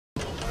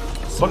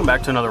Welcome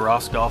back to another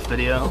Ross Golf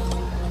video.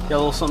 Got a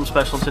little something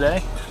special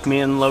today.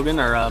 Me and Logan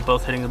are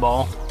both hitting the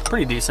ball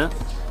pretty decent.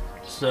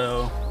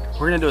 So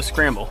we're gonna do a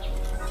scramble.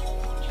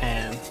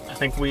 And I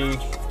think we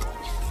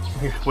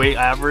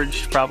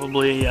averaged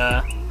probably,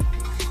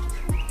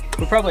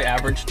 we probably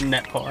averaged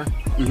net par.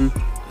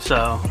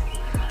 So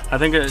I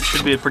think it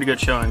should be a pretty good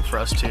showing for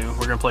us too.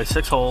 We're gonna play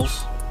 6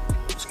 holes,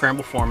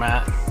 scramble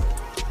format.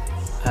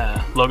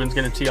 Logan's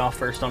gonna tee off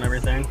first on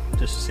everything,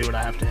 just to see what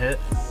I have to hit.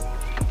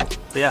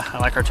 But yeah, I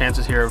like our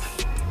chances here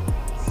of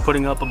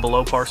putting up a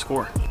below par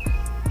score.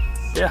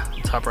 Yeah,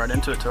 let's hop right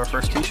into it to our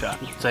first tee shot.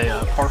 It's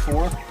a par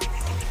 4.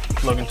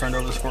 Logan turned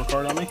over the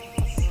scorecard on me.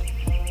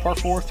 Par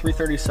 4,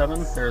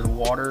 337. There's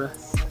water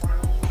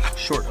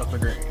short of the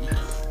green.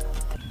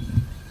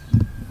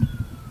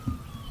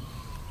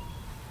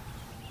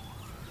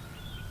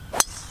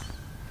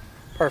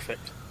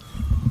 Perfect.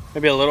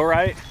 Maybe a little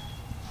right.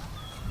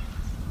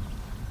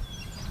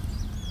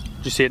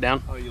 Did you see it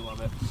down? Oh, you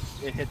love it.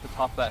 It hit the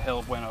top of that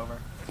hill, went over.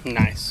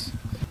 Nice.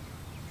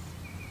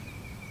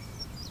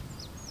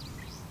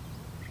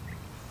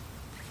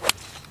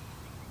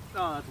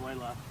 Oh, that's way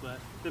left, but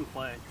didn't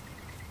play.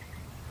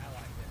 I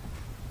liked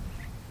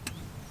it.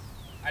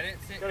 I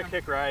didn't see it. Got a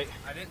kick right.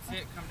 I didn't see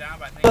it come down,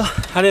 but I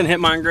think. I didn't hit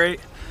mine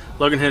great.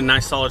 Logan hit a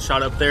nice solid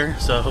shot up there,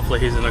 so hopefully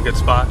he's in a good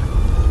spot.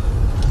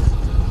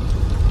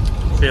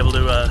 Be able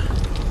to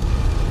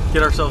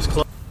get ourselves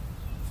close.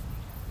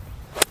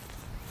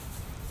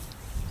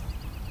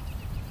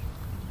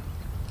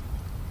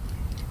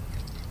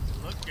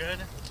 Looked good.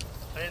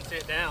 I didn't see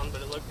it down,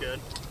 but it looked good.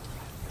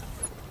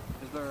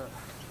 Is there?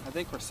 I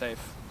think we're safe.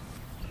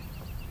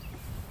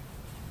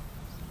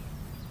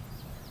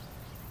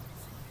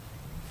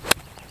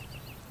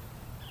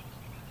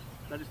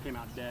 That just came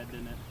out dead,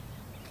 didn't it?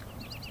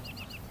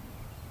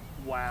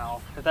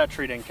 Wow. If that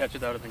tree didn't catch it,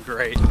 that would have been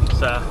great.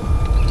 So,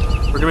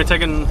 we're going to be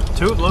taking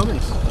 2 of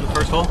Logan's in the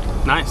first hole.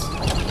 Nice.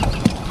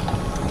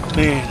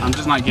 Man, I'm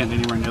just not getting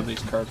anywhere near these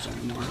curves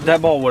anymore.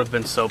 that ball would have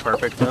been so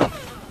perfect, though.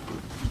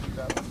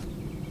 Got it.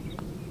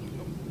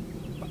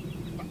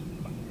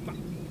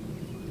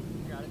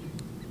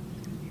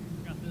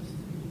 Got this.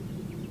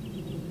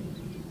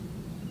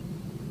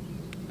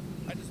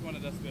 I just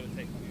wanted us to be able to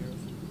take one of yours.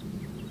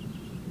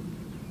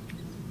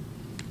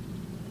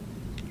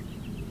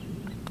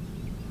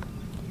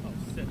 Oh,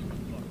 sit.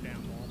 Fuck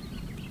down, ball.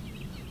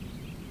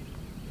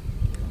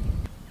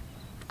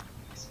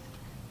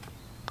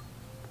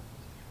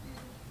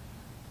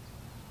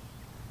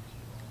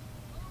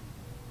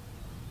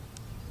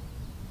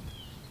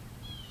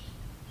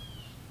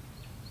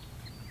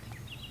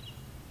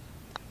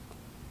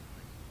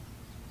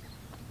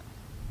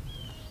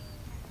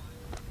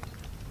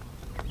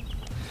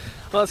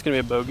 Well, that's going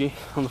to be a bogey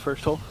on the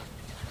first hole.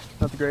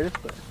 Not the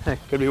greatest, but hey,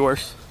 could be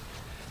worse.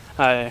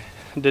 I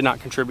did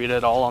not contribute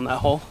at all on that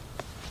hole.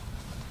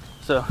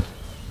 So,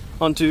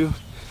 on to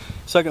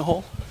second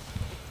hole,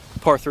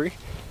 par 3. So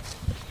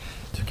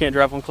we can't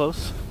drive one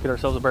close, get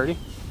ourselves a birdie.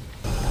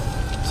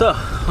 So,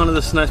 onto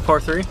this nice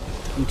par 3.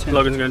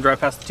 Logan's going to drive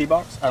past the tee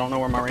box. I don't know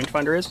where my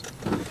rangefinder is.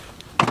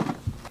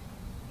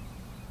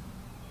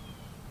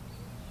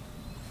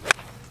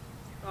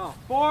 Oh,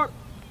 4.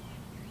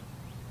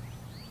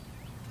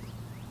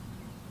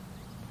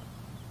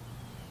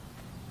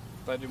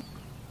 But I do.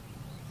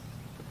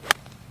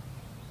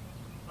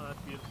 Oh,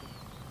 that's beautiful.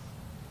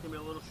 It's gonna be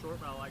a little short,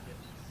 but I like it.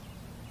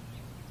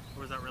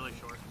 Or is that really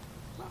short?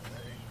 Not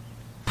very.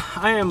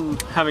 I am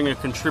having a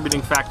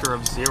contributing factor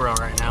of 0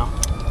 right now.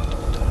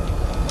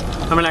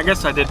 I mean, I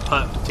guess I did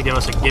putt to give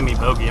us a gimme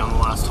bogey on the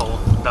last hole.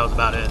 That was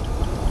about it.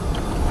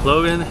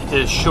 Logan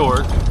is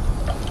short.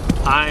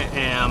 I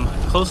am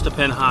close to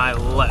pin high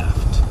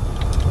left,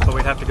 but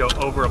we'd have to go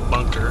over a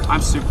bunker.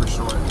 I'm super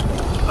short.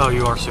 Oh,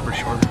 you are super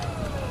short.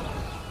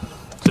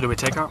 So do we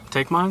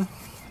take mine?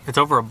 It's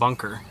over a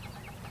bunker.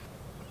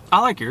 I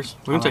like yours.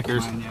 We can take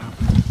yours. Mine,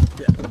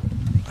 yeah.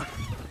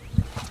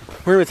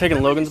 We're gonna be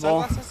taking Logan's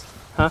ball.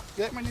 Huh?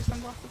 You like my new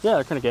sunglasses? Yeah,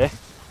 they're kind of gay.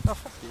 Oh,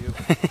 fuck you.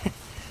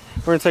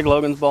 We're gonna take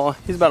Logan's ball.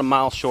 He's about a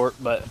mile short,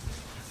 but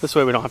this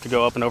way we don't have to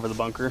go up and over the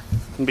bunker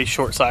and be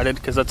short-sighted,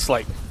 because that's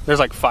like, there's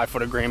like 5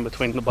 foot of green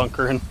between the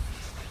bunker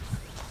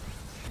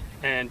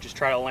and just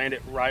try to land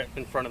it right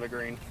in front of the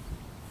green.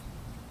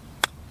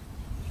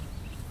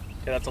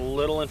 Okay, that's a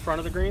little in front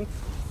of the green.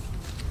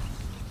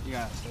 You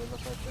gotta save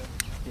us right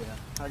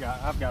there. Yeah,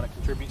 I've got to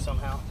contribute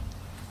somehow.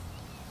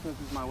 This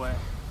is my way.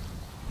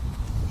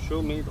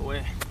 Show me the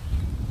way.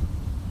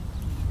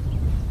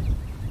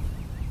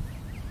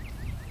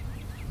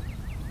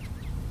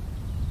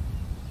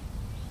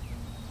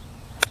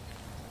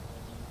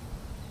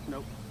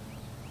 Nope.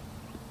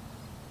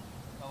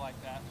 I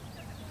like that.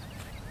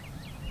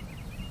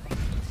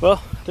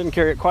 Well, didn't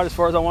carry it quite as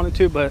far as I wanted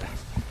to, but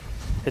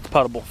it's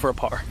puttable for a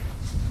par.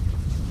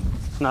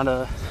 Not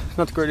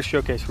the greatest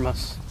showcase from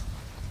us.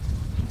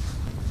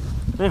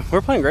 Yeah,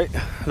 we're playing great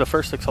the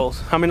first 6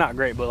 holes. I mean, not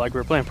great, but like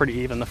we're playing pretty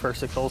even the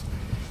first 6 holes.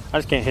 I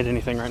just can't hit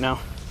anything right now.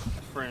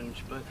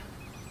 Fringe, but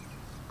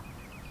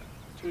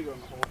Should we go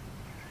in the hole?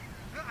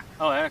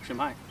 oh, I actually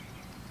might.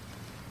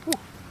 Whew.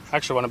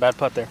 Actually, won a bad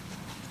putt there.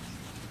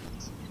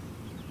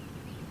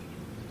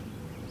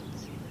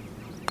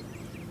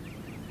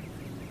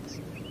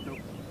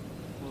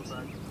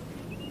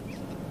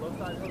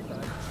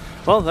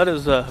 Well, that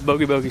is a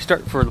bogey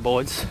start for the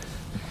boys.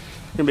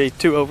 Gonna be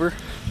 2 over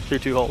through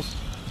 2 holes.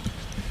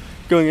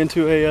 Going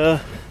into a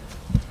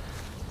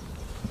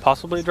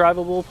possibly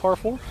drivable par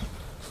 4.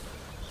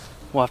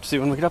 We'll have to see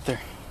when we get up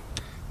there.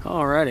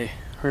 Alrighty,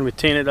 we're gonna be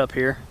teeing it up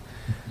here.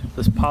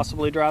 This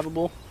possibly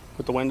drivable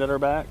with the wind at our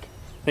back.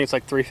 I think it's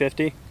like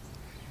 350.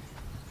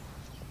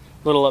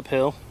 Little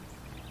uphill.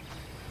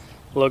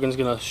 Logan's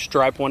gonna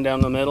stripe one down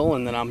the middle,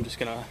 and then I'm just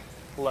gonna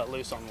let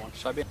loose on one.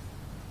 Should I be?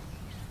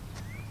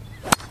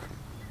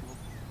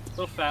 A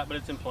little fat, but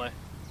it's in play.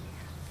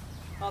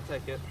 I'll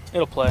take it.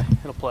 It'll play.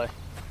 It'll play.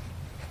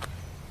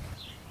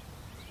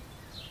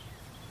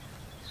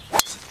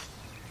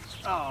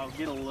 Oh,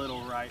 get a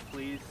little right,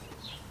 please.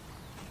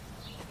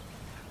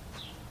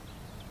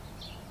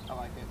 I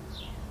like it.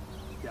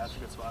 Yeah, it's a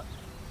good spot.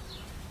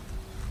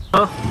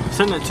 Well,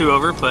 sitting at 2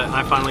 over, but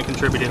I finally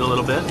contributed a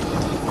little bit.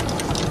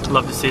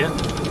 Love to see it.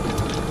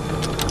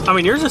 I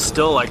mean, yours is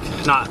still like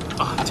not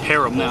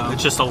terrible. No.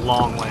 It's just a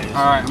long way.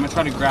 All right, I'm gonna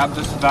try to grab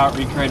this without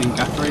recreating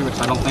Guthrie, which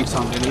I don't think's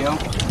on video.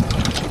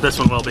 This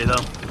one will be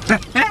though.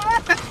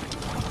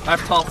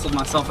 I've tossed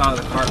myself out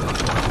of the cart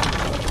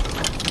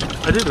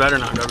before. I did better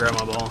not go grab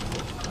my ball.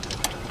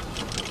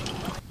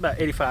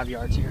 About 85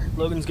 yards here.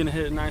 Logan's gonna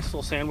hit a nice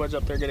little sand wedge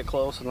up there, get it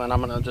close, and then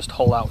I'm gonna just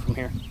hole out from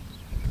here.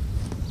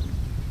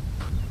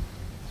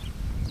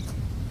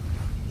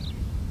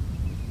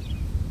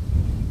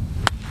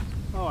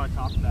 Oh, I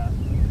topped that.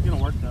 It's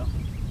gonna work though.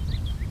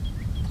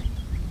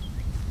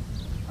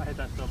 I hit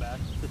that so bad.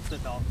 Just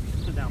sit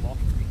down ball.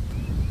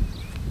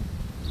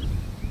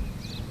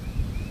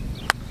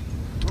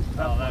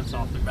 Oh, that's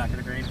off the back of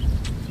the green.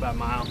 It's about a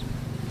mile.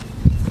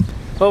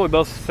 Well, we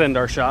both thinned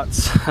our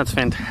shots. That's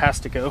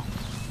fantastico.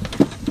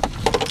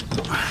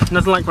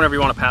 Nothing like whenever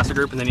you want to pass a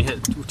group and then you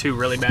hit 2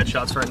 really bad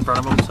shots right in front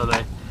of them, so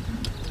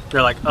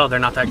they're like, oh, they're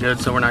not that good,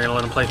 so we're not gonna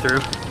let them play through.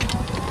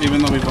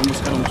 Even though we've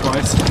almost hit them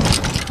twice.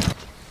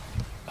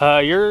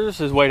 Yours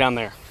is way down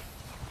there.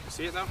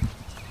 See it though?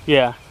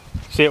 Yeah.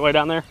 See it way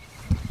down there?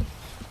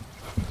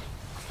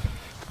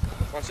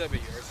 Watch that be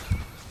yours.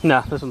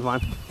 Nah, this one's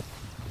mine.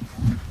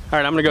 All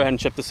right, I'm gonna go ahead and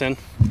chip this in.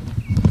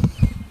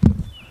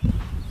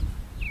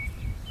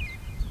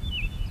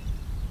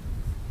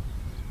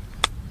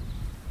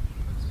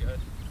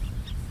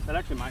 That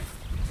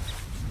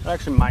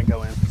actually might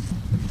go in.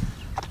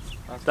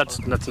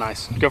 That's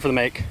nice. Go for the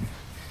make.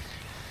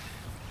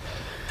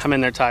 I'm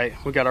in there tight.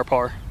 We got our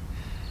par.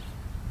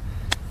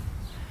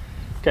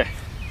 Okay.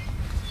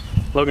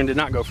 Logan did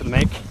not go for the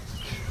make,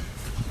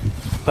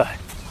 but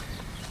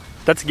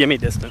that's a gimme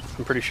distance,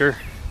 I'm pretty sure.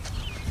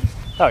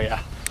 Oh yeah.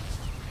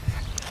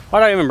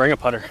 Why'd I even bring a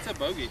putter? That's a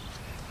bogey.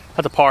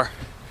 That's a par.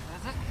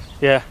 Is it?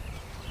 Yeah.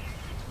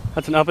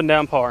 That's an up and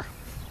down par.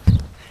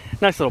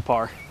 Nice little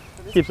par.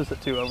 Keeps us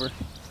at 2 over.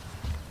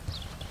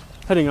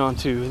 Heading on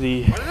to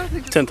the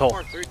 10th hole.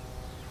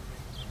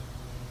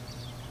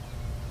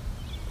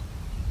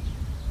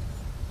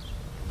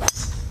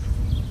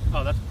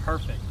 Oh, that's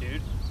perfect,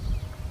 dude.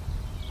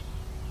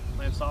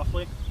 Land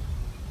softly.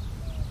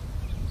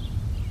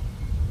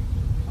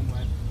 I'm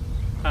wet.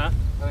 Huh?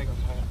 I think I'm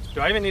wet.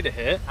 Do I even need to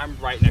hit? I'm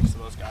right next to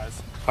those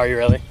guys. Are you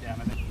really? Yeah,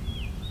 I'm in it.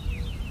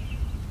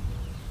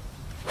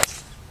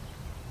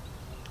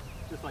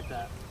 Just like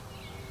that.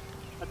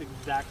 That's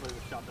exactly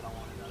the shot that I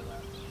wanted out of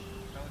that.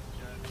 That was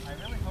good. I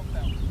really hope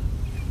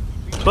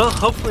that. Well,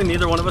 hopefully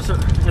neither one of us are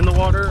in the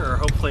water, or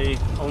hopefully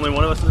only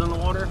one of us is in the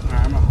water.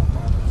 Alright, I'm gonna hop that.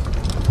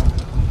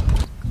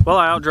 Well,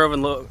 I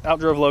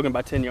outdrove Logan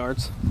by 10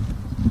 yards,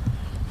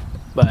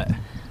 but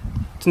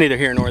it's neither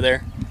here nor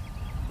there.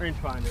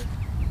 Rangefinder.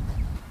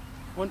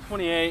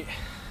 128,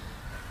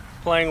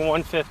 playing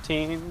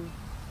 115.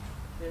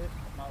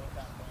 Not with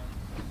that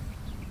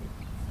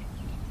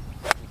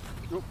plan.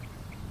 Nope.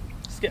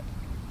 Skip.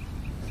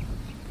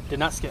 Did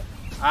not skip.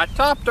 I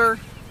topped her.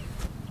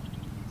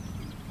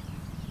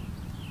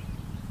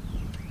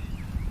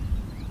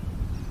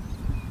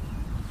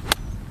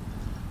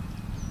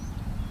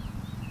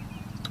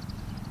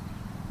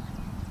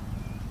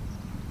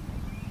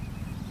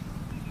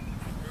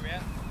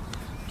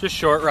 Just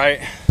short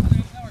right.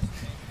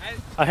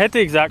 I hit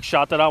the exact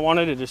shot that I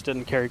wanted. It just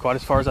didn't carry quite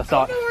as far as I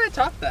thought. I don't know where I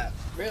topped that.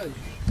 Really?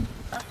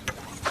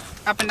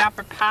 Up and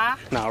upper pie?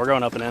 No, we're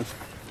going up and in.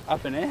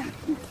 Up and in?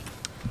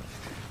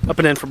 Up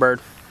and in for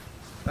bird.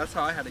 That's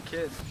how I had a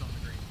kid.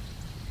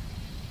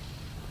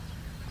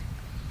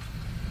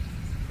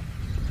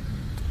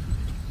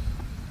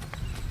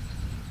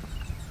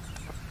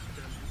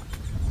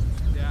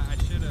 Yeah, I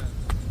should have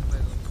played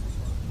a little more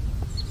slow.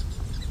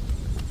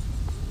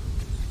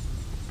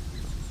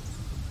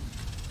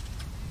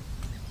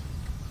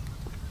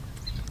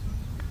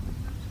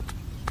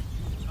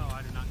 Oh,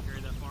 I did not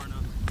carry that far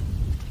enough.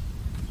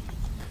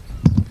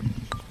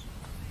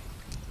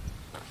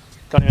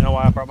 Don't even know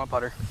why I brought my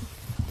putter.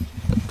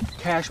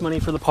 Cash money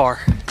for the par.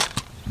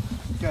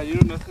 God, you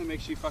know nothing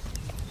makes you fucking...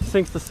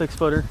 Sinks the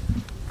 6-footer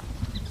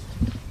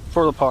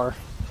for the par.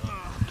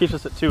 Keeps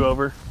us at 2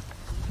 over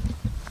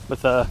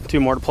with 2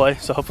 more to play,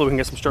 so hopefully we can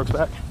get some strokes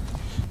back.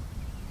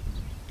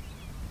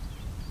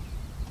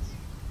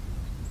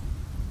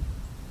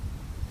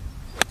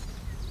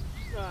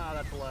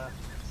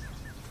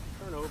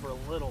 Turn over a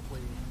little,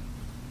 please.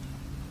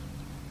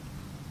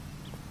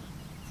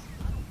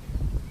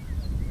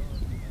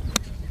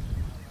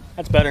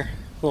 That's better.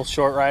 A little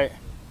short right.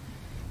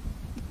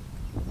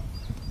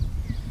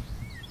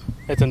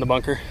 It's in the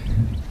bunker.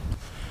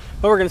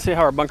 But we're gonna see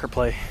how our bunker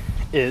play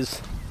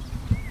is.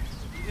 You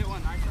hit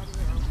one nice out of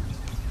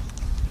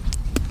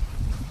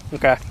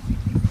there. Okay.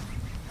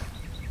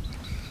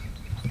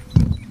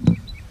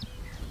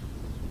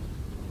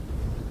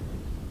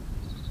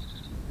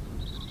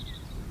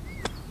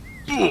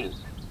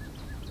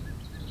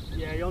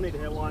 Yeah, you'll need to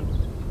hit one.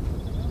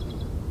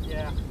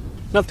 Yeah.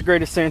 Not the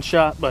greatest sand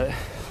shot, but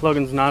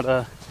Logan's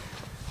not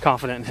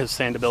confident in his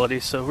sand ability,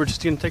 so we're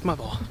just gonna take my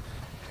ball.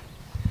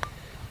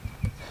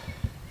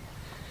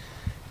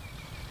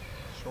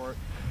 Short.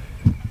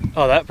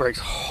 Oh, that breaks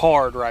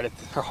hard right at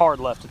or hard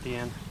left at the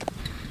end.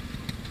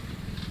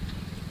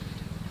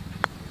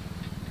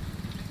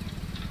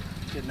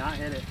 Did not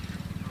hit it.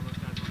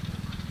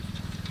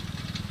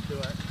 Do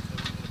it.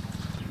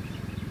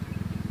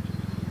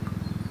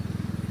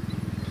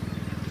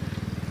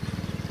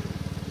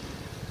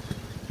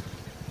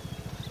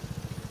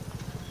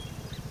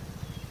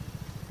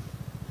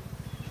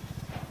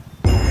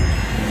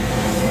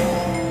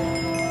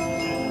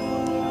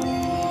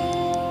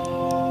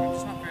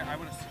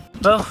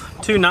 Well,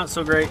 two not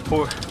so great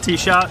for tee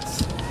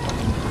shots.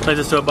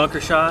 Leads us to a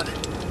bunker shot.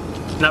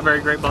 Not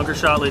very great bunker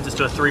shot leads us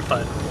to a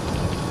 3-putt.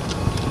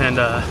 And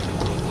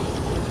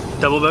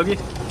double bogey.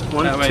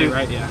 One, that way, two.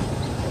 Right, yeah.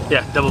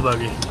 Yeah, double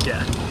bogey.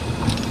 Yeah.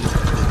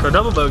 So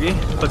double bogey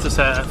puts us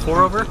at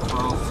 4 over.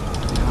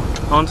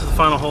 On to the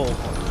final hole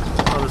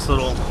of this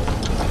little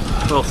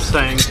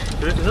thing.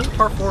 Is this a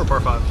par 4 or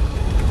par 5?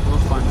 We'll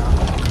find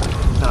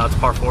out. No, it's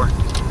par 4.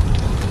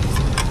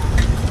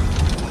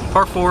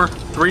 Par 4,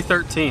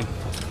 313.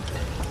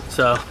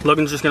 So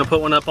Logan's just gonna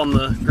put one up on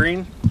the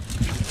green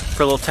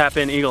for a little tap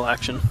in eagle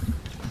action.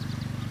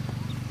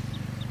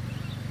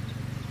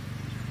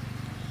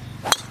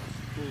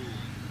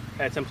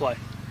 Okay, it's in play.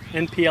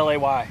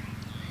 NPLAY.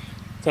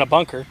 It's in a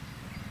bunker.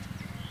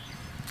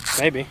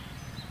 Maybe.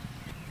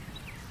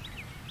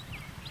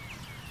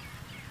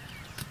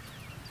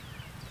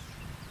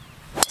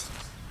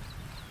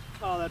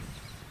 Oh, that's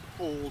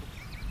old.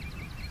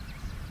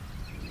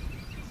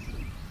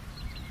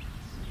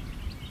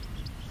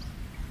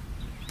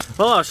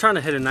 Well, I was trying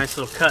to hit a nice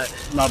little cut.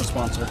 Not a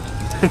sponsor.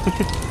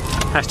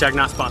 Hashtag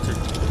not sponsored.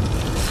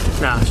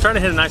 No, I was trying to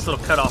hit a nice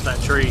little cut off that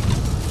tree.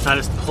 I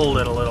just pulled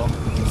it a little.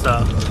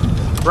 So,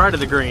 right at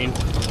the green.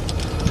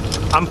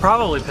 I'm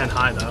probably pin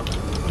high though.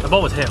 The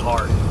ball was hit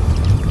hard.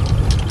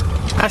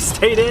 I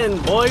stayed in,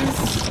 boys.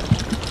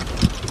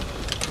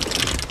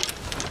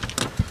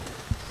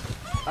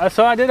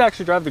 So I did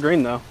actually drive the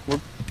green though.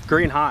 We're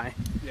green high.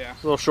 Yeah.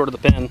 A little short of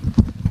the pin.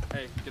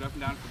 Hey, get up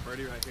and down for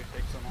birdie right here.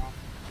 Take some off.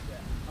 Yeah,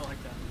 I like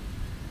that.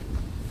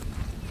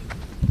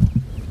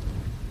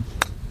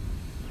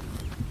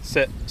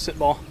 Sit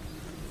ball.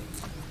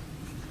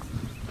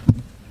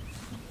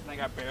 I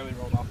think I barely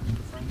rolled off into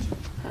the French.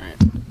 All right.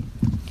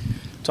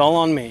 It's all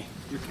on me.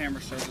 Your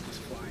camera shows it was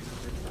flying.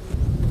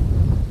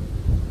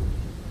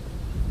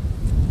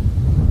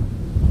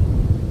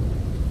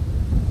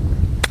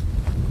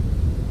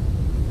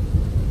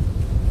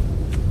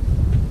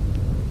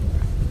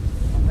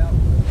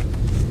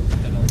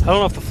 I don't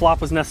know if the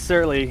flop was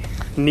necessarily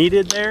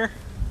needed there,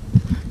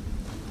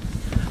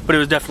 but it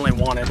was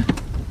definitely wanted.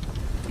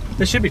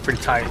 This should be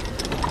pretty tight.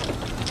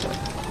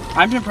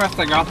 I'm impressed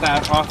I got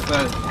that off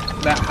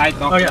that height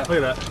off. Oh yeah, that.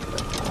 look at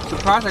that.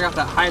 Surprised I got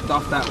that height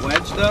off that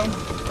wedge though.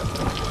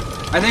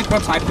 I think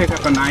once I pick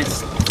up a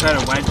nice set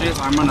of wedges,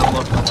 I'm gonna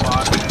look a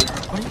lot better.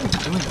 What are you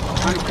doing?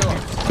 Trying to kill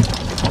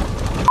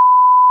us.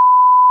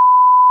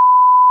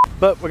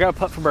 But we got a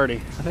putt for birdie.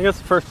 I think that's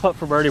the first putt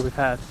for birdie we've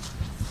had.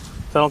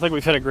 So I don't think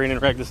we've hit a green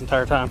and reg this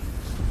entire time.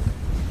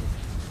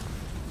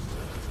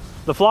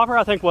 The flopper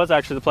I think was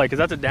actually the play because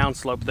that's a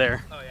downslope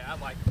there. Oh yeah, I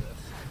like this.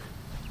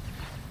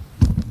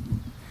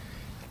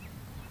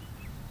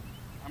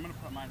 I'm gonna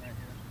put mine right here.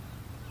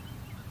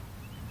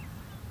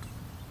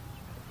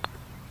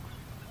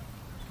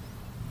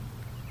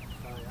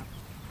 Oh yeah,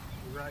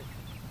 you're right.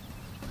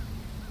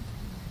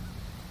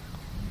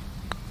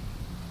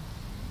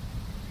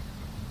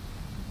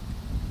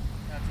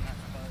 That's a nice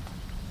putt.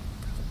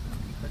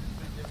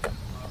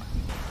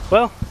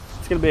 Well,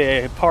 it's going to be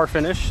a par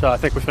finish. So I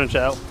think we finish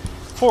out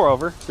 4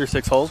 over through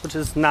 6 holes, which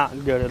is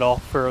not good at all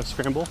for a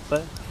scramble,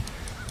 but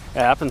it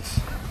happens.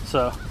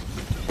 So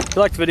if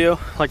you liked the video,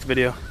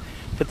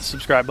 hit the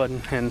subscribe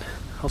button, and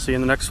I'll see you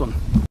in the next one.